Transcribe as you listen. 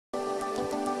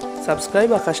Subscribe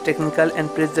Akash Technical and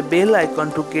press the bell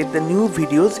icon to get the new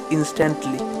videos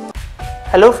instantly.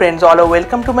 Hello friends, all are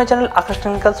welcome to my channel Akash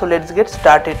Technical. So let's get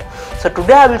started. So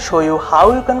today I will show you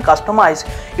how you can customize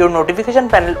your notification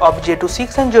panel of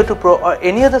J26 and J2 Pro or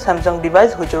any other Samsung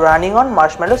device which are running on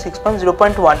Marshmallow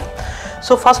 6.0.1.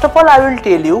 So first of all, I will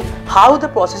tell you how the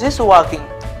process is working.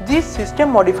 This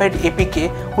system modified APK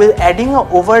will adding an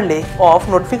overlay of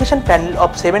notification panel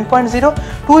of 7.0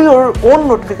 to your own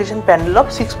notification panel of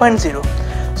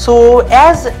 6.0. So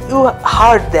as you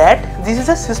heard that this is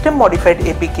a system modified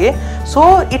APK,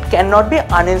 so it cannot be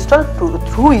uninstalled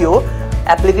through your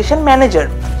application manager.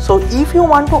 So if you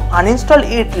want to uninstall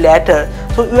it later,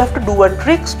 so you have to do a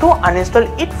tricks to uninstall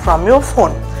it from your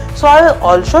phone. So I will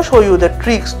also show you the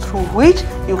tricks through which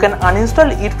you can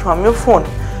uninstall it from your phone.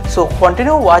 So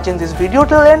continue watching this video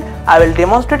till end. I will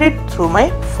demonstrate it through my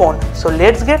phone. So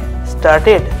let's get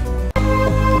started.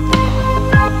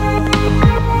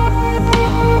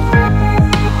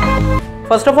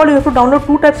 First of all, you have to download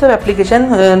two types of application.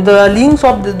 The links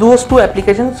of those two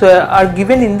applications are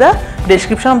given in the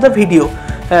description of the video.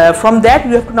 From that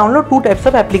you have to download two types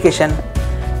of application.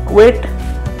 Wait,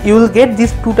 you will get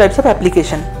these two types of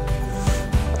application.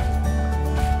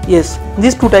 Yes,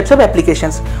 these two types of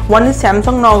applications. One is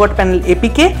Samsung Nougat Panel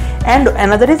APK and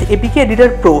another is APK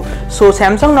Editor Pro. So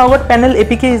Samsung Nougat Panel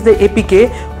APK is the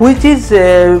APK which is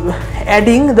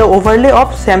adding the overlay of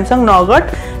Samsung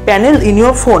Nougat panel in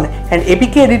your phone, and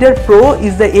APK Editor Pro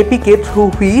is the APK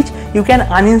through which you can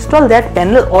uninstall that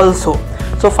panel also.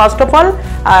 So first of all,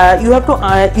 you have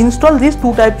to install these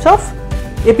two types of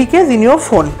APKs in your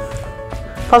phone.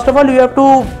 First of all, you have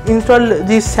to install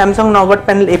this Samsung Nougat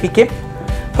Panel APK.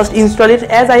 First install it.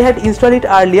 As I had installed it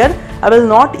earlier, I will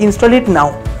not install it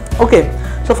now. Okay,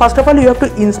 so first of all you have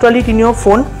to install it in your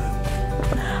phone.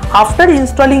 After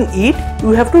installing it,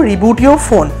 you have to reboot your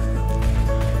phone.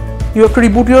 You have to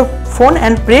reboot your phone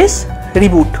and press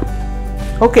reboot.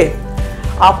 Okay,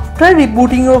 after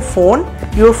rebooting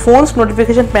your phone's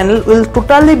notification panel will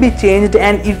totally be changed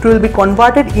and it will be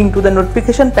converted into the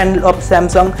notification panel of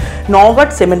Samsung Nougat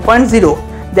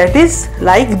 7.0. that is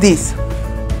like this.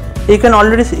 You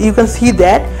can see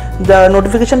that the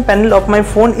notification panel of my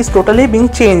phone is totally being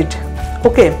changed.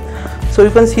 Okay, so you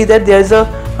can see that there is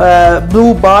a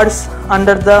blue bars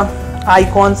under the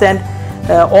icons and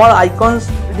all icons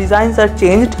designs are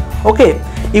changed. Okay,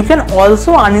 you can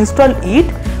also uninstall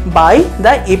it by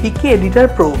the APK Editor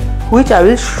Pro, which I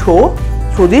will show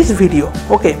through this video.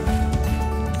 Okay,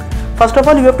 first of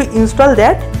all you have to install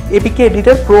that APK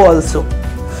Editor Pro also.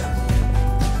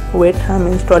 Wait, I am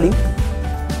installing.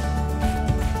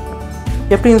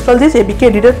 You have to install this APK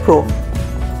Editor Pro.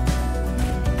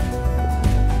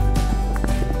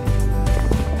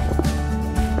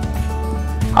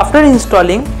 After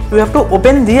installing, you have to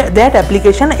open that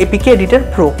application APK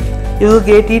Editor Pro. You will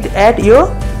get it at your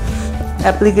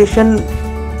application.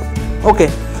 Okay,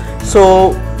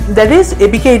 so that is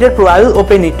APK Editor Pro. I will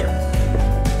open it.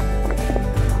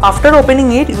 After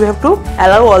opening it, you have to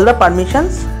allow all the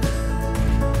permissions.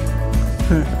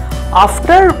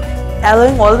 After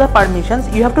allowing all the permissions,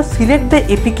 you have to select the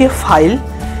APK file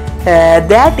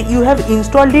that you have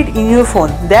installed it in your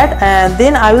phone.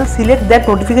 Then I will select that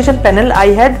notification panel I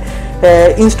had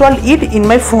installed it in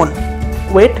my phone.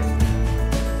 Wait,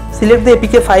 select the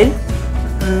APK file.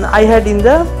 I had in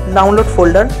the download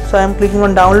folder, so I am clicking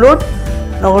on download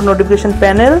Nougat notification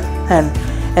panel,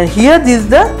 and here this is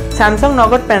the Samsung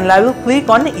Nougat panel. I will click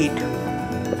on it.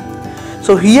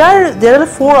 So here there are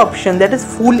four options, that is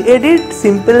full edit,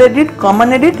 simple edit,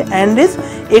 common edit and this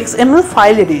XML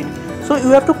file edit. So you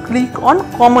have to click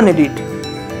on common edit.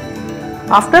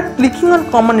 After clicking on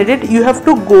common edit, you have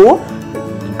to go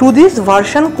to this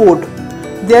version code.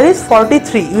 There is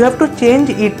 43. You have to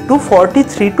change it to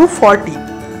 43 to 40.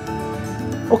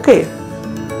 Okay.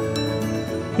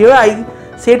 Here I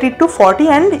set it to 40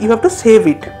 and you have to save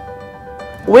it.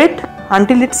 Wait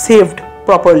until it's saved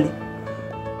properly.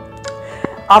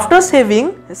 After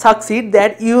saving succeed,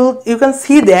 that you can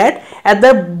see that at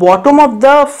the bottom of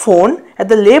the phone at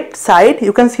the left side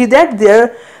you can see that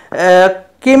there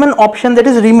came an option that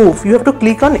is remove. You have to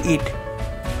click on it.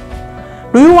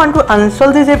 Do you want to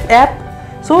uninstall this app?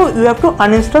 So you have to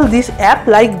uninstall this app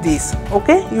like this.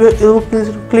 Okay, you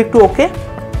click to OK.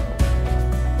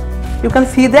 You can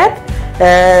see that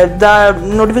the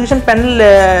notification panel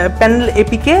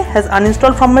APK has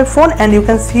uninstalled from my phone, and you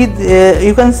can see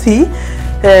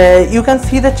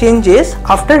the changes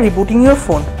after rebooting your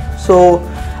phone. So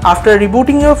after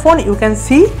rebooting your phone, you can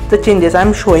see the changes I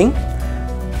am showing.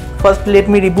 First let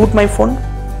me reboot my phone.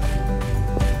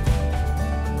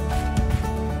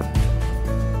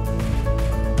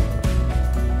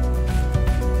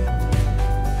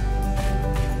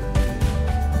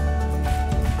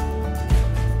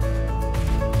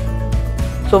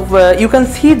 So you can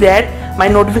see that my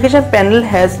notification panel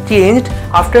has changed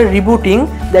after rebooting,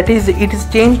 that is it is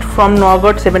changed from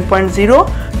Nougat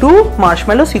 7.0 to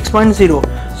Marshmallow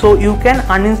 6.0. So you can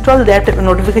uninstall that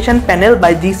notification panel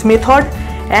by this method,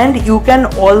 and you can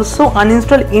also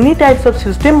uninstall any types of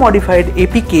system modified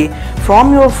APK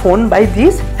from your phone by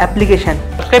this application.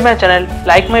 Subscribe my channel,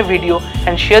 like my video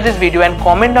and share this video, and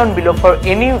comment down below for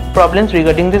any problems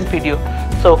regarding this video.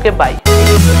 So okay, bye.